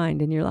in your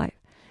mind, in your life.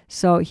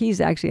 So he's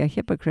actually a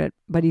hypocrite,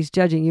 but he's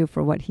judging you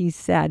for what he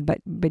said,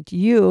 but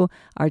you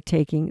are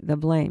taking the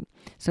blame.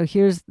 So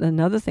here's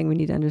another thing we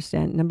need to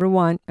understand. Not number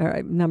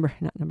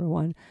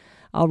one,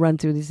 I'll run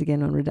through these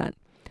again when we're done.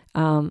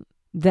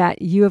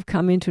 That you have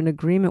come into an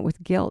agreement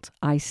with guilt.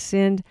 I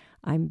sinned,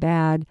 I'm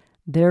bad,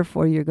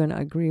 therefore you're going to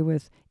agree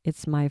with,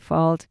 it's my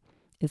fault,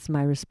 it's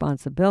my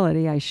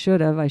responsibility, I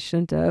shouldn't have, I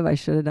should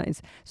have done.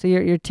 So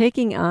you're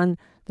taking on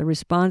the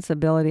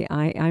responsibility.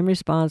 I'm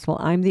responsible.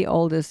 I'm the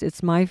oldest.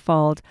 It's my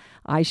fault.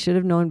 I should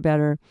have known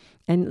better.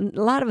 And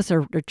a lot of us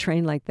are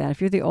trained like that.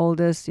 If you're the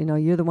oldest,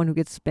 you're the one who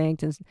gets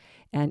spanked,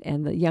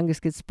 and the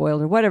youngest gets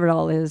spoiled, or whatever it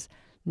all is.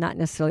 Not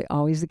necessarily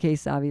always the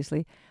case,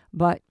 obviously.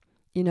 But,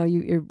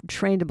 you're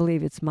trained to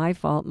believe it's my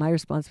fault, my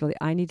responsibility.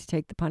 I need to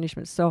take the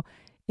punishment. So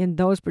in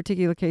those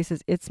particular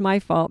cases, it's my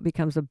fault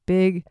becomes a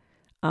big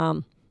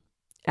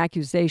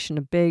accusation,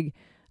 a big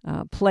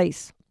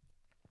place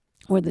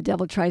where the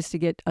devil tries to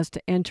get us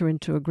to enter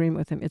into agreement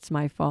with him. It's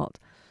my fault,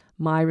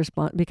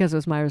 because it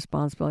was my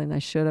responsibility, and I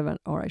should have,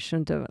 or I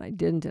shouldn't have, and I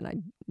didn't, and I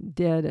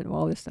did, and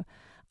all this stuff.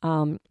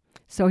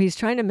 So he's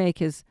trying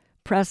to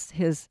press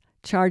his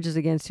charges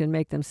against you and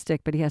make them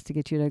stick, but he has to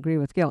get you to agree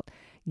with guilt.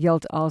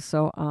 Guilt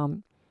also,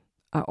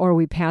 or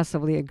we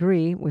passively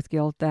agree with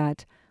guilt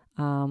that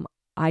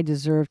I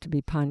deserve to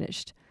be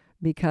punished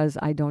because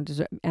I don't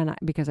deserve,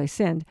 because I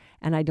sinned,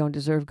 and I don't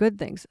deserve good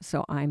things.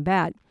 So I'm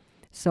bad.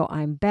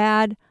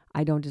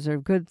 I don't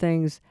deserve good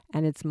things,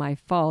 and it's my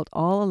fault.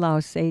 All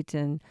allow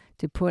Satan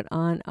to put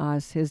on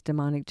us his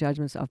demonic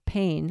judgments of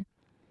pain,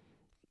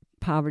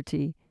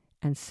 poverty,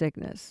 and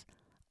sickness.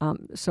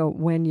 So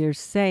when you're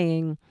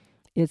saying,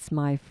 it's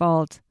my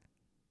fault,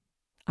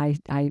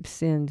 I've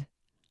sinned,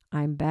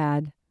 I'm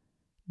bad,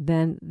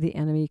 then the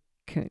enemy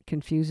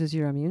confuses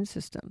your immune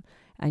system,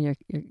 and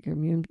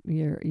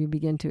you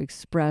begin to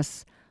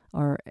express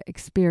or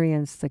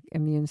experience the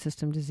immune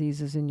system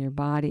diseases in your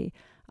body.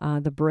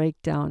 the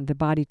breakdown, the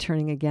body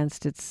turning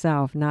against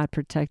itself, not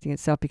protecting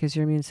itself because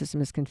your immune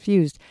system is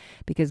confused,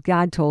 because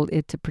God told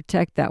it to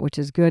protect that which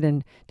is good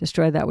and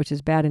destroy that which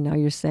is bad, and now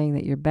you're saying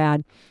that you're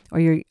bad, or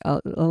you're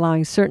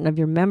allowing certain of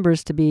your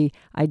members to be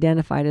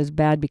identified as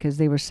bad because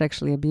they were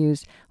sexually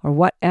abused or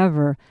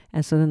whatever,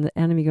 and so then the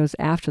enemy goes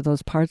after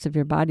those parts of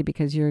your body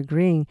because you're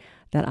agreeing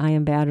that I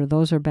am bad or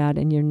those are bad,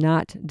 and you're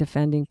not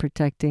defending,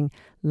 protecting,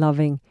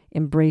 loving,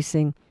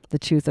 embracing the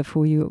truth of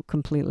who you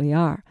completely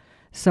are.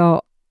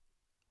 So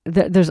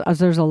there's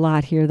a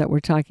lot here that we're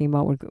talking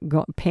about.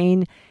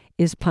 Pain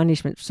is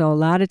punishment. So a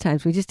lot of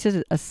times, we just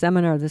did a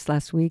seminar this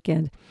last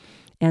weekend,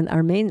 and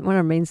one of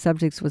our main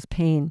subjects was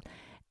pain.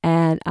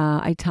 And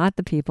I taught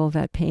the people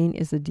that pain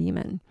is a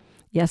demon.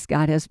 Yes,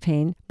 God has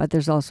pain, but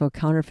there's also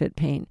counterfeit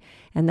pain.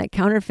 And that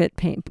counterfeit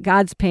pain,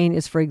 God's pain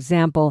is, for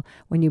example,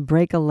 when you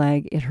break a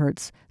leg, it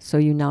hurts. So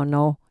you now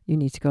know you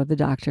need to go to the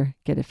doctor,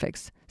 get it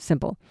fixed.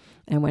 Simple.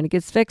 And when it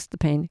gets fixed, the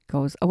pain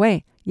goes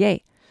away.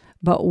 Yay.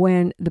 But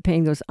when the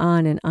pain goes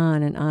on and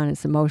on and on,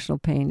 it's emotional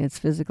pain, it's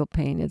physical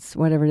pain, it's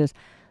whatever it is,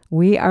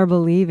 we are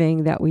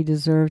believing that we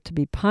deserve to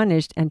be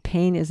punished, and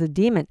pain is a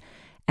demon.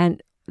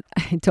 And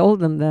I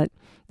told them that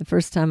the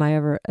first time I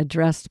ever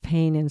addressed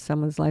pain in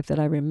someone's life that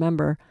I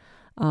remember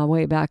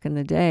way back in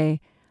the day,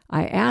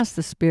 I asked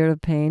the spirit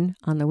of pain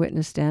on the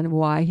witness stand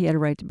why he had a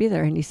right to be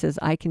there. And he says,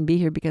 I can be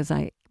here because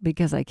I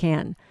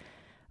can,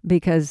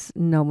 because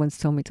no one's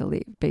told me to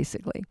leave,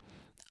 basically.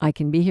 I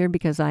can be here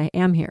because I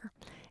am here.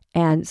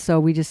 And so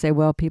we just say,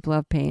 well, people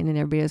have pain and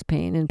everybody has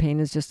pain and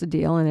pain is just a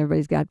deal and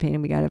everybody's got pain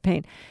and we got to have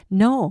pain.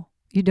 No,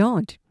 you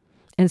don't.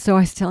 And so I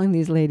was telling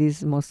these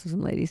ladies, most of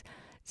them ladies,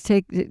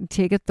 take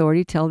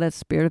authority, tell that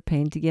spirit of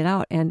pain to get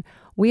out. And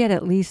we had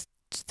at least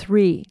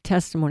 3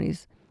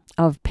 testimonies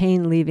of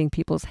pain leaving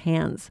people's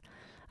hands.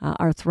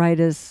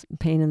 Arthritis,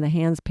 pain in the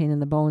hands, pain in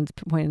the bones,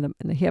 pain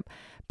in the hip,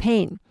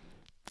 pain.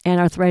 And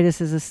arthritis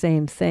is the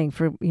same thing.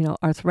 For,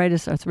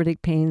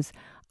 arthritic pains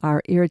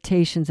are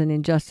irritations and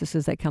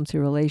injustices that come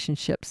through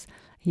relationships.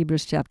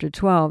 Hebrews chapter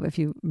 12, if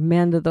you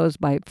mend those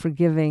by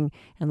forgiving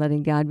and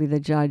letting God be the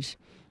judge,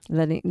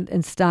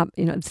 and stop,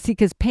 see,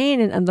 because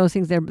pain and those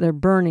things, they're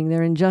burning,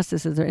 they're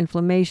injustices, they're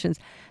inflammations,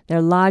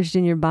 they're lodged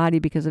in your body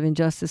because of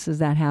injustices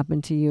that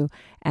happened to you.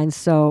 And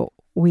so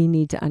we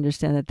need to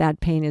understand that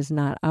pain is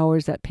not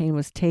ours. That pain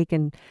was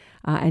taken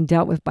and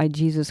dealt with by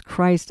Jesus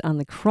Christ on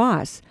the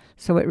cross.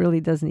 So it really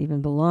doesn't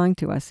even belong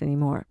to us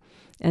anymore.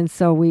 And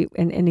so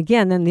and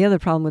again, then the other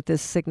problem with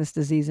this sickness,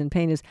 disease, and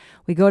pain is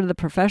we go to the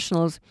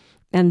professionals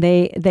and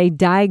they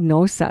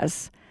diagnose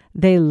us.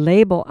 They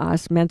label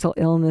us, mental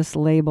illness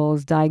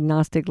labels,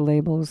 diagnostic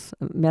labels,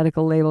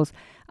 medical labels.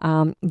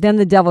 Then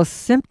the devil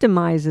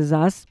symptomizes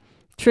us,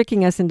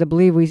 tricking us into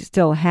believe we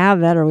still have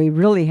that or we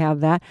really have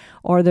that,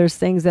 or there's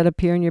things that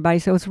appear in your body.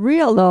 So it's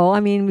real though. I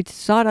mean, we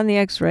saw it on the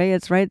x-ray.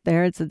 It's right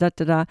there. It's a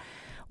da-da-da.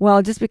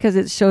 Well, just because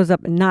it shows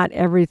up, not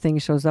everything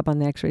shows up on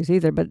the x-rays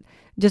either, but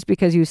just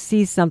because you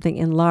see something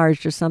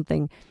enlarged or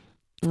something,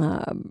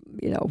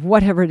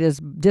 whatever it is,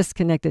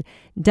 disconnected,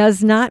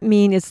 does not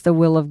mean it's the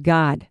will of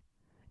God.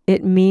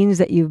 It means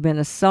that you've been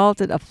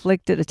assaulted,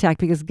 afflicted,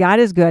 attacked, because God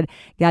is good.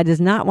 God does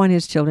not want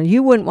his children.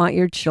 You wouldn't want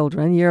your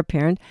children, you're a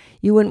parent,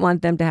 you wouldn't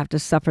want them to have to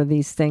suffer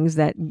these things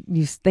that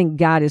you think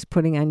God is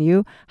putting on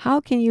you. How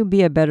can you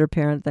be a better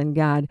parent than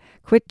God?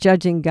 Quit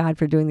judging God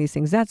for doing these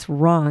things. That's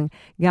wrong.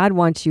 God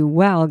wants you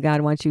well.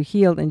 God wants you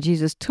healed. And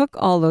Jesus took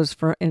all those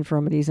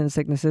infirmities and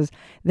sicknesses.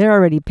 They're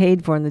already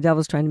paid for, and the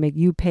devil's trying to make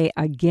you pay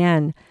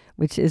again,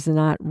 which is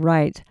not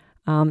right.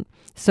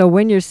 So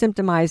when you're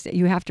symptomized,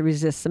 you have to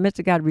resist. Submit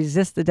to God,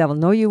 resist the devil.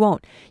 No, you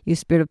won't. You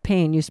spirit of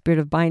pain, you spirit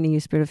of binding, you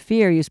spirit of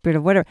fear, you spirit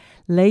of whatever.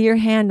 Lay your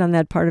hand on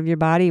that part of your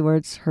body where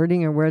it's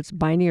hurting or where it's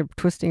binding or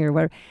twisting or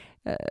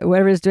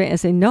whatever it's doing, and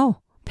say,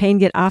 no, pain,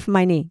 get off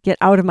my knee. Get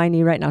out of my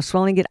knee right now.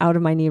 Swelling, get out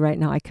of my knee right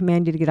now. I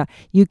command you to get out.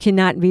 You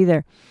cannot be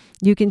there.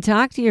 You can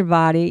talk to your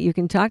body. You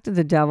can talk to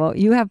the devil.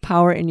 You have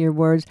power in your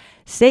words.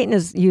 Satan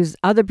has used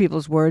other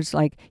people's words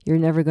like, you're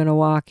never going to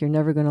walk. You're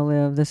never going to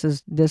live. This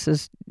is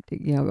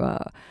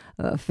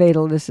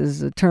fatal. This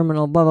is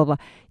terminal, blah, blah, blah.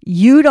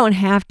 You don't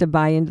have to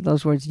buy into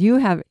those words.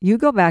 You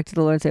go back to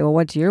the Lord and say, well,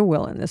 what's your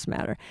will in this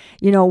matter?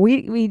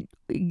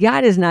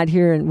 God is not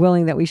here and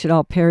willing that we should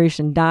all perish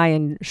and die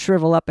and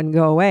shrivel up and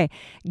go away.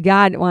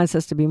 God wants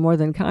us to be more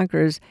than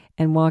conquerors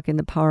and walk in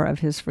the power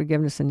of his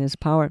forgiveness and his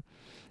power.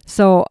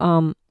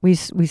 So we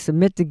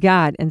submit to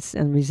God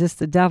and resist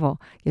the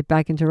devil, get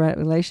back into right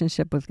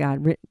relationship with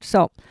God.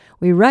 So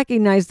we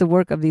recognize the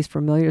work of these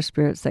familiar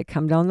spirits that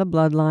come down the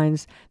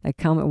bloodlines, that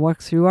come and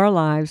work through our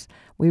lives.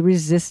 We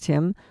resist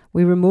him.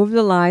 We remove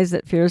the lies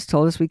that fear has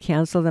told us. We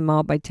cancel them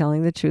out by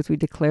telling the truth. We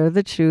declare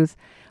the truth.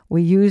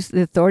 We use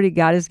the authority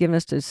God has given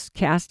us to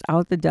cast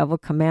out the devil,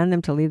 command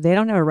them to leave. They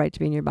don't have a right to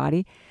be in your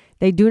body.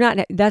 They do not.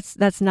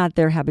 That's not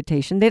their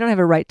habitation. They don't have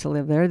a right to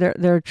live there.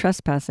 They're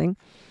trespassing.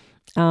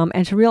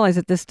 And to realize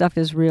that this stuff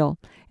is real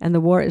and the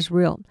war is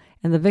real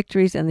and the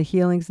victories and the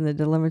healings and the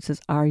deliverances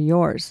are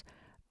yours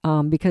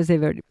because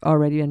they've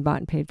already been bought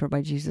and paid for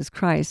by Jesus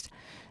Christ.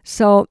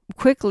 So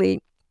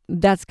quickly,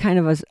 that's kind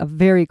of a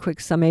very quick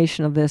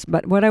summation of this.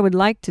 But what I would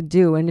like to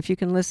do, and if you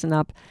can listen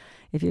up,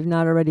 if you've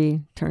not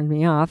already turned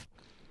me off,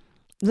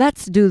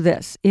 let's do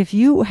this. If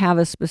you have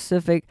a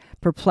specific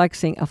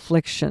perplexing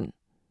affliction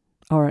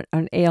or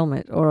an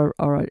ailment or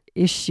an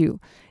issue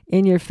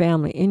in your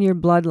family, in your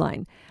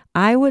bloodline,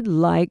 I would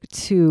like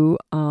to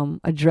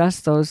address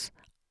those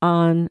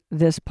on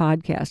this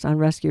podcast, on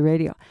Rescue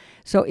Radio.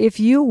 So if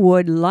you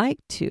would like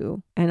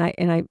to, and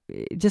I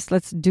just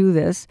let's do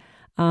this,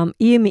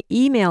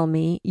 email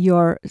me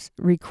your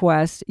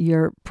request,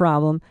 your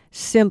problem,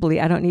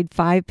 simply. I don't need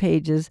 5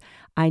 pages.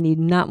 I need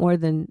not more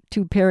than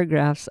 2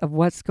 paragraphs of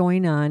what's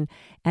going on,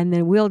 and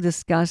then we'll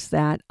discuss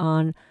that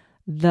on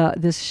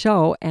this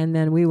show, and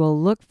then we will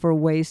look for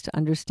ways to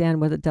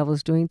understand what the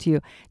devil's doing to you.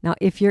 Now,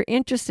 if you're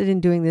interested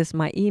in doing this,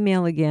 my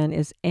email again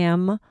is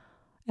M,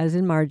 as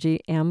in Margie,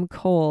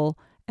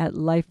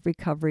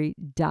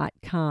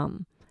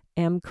 mcole@liferecovery.com.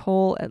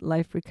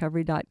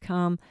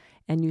 mcole@liferecovery.com,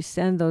 and you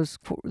send those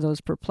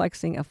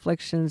perplexing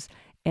afflictions,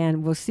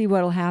 and we'll see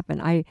what will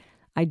happen. I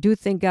do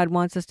think God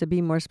wants us to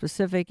be more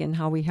specific in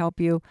how we help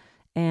you,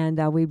 and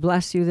we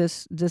bless you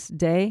this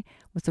day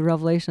with the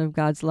revelation of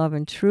God's love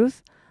and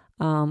truth.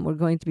 We're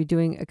going to be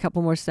doing a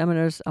couple more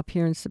seminars up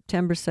here in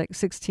September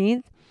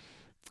 16th.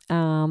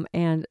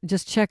 And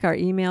just check our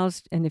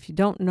emails. And if you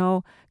don't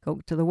know, go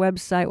to the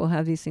website. We'll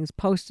have these things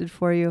posted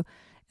for you.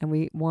 And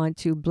we want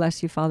to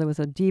bless you, Father, with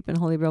a deep and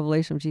holy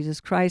revelation of Jesus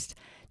Christ.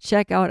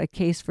 Check out A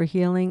Case for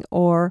Healing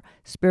or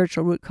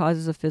Spiritual Root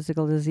Causes of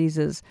Physical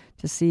Diseases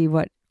to see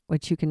what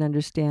you can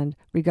understand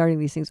regarding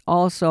these things.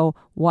 Also,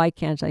 Why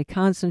Can't I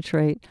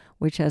Concentrate,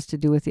 which has to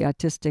do with the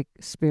autistic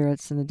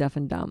spirits and the deaf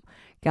and dumb.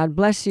 God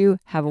bless you.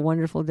 Have a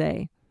wonderful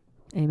day.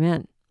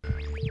 Amen.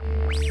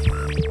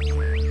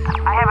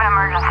 I have an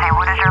emergency.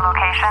 What is your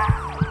location?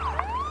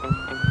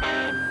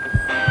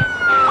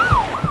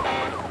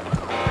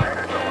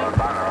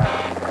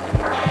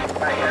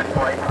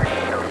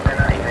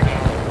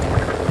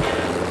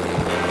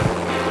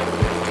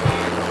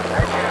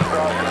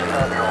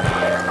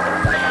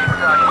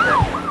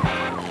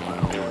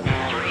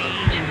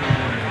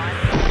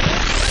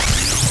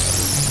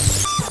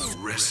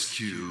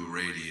 Rescue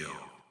Radio,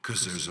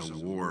 because there's a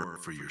war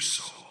for your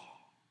soul.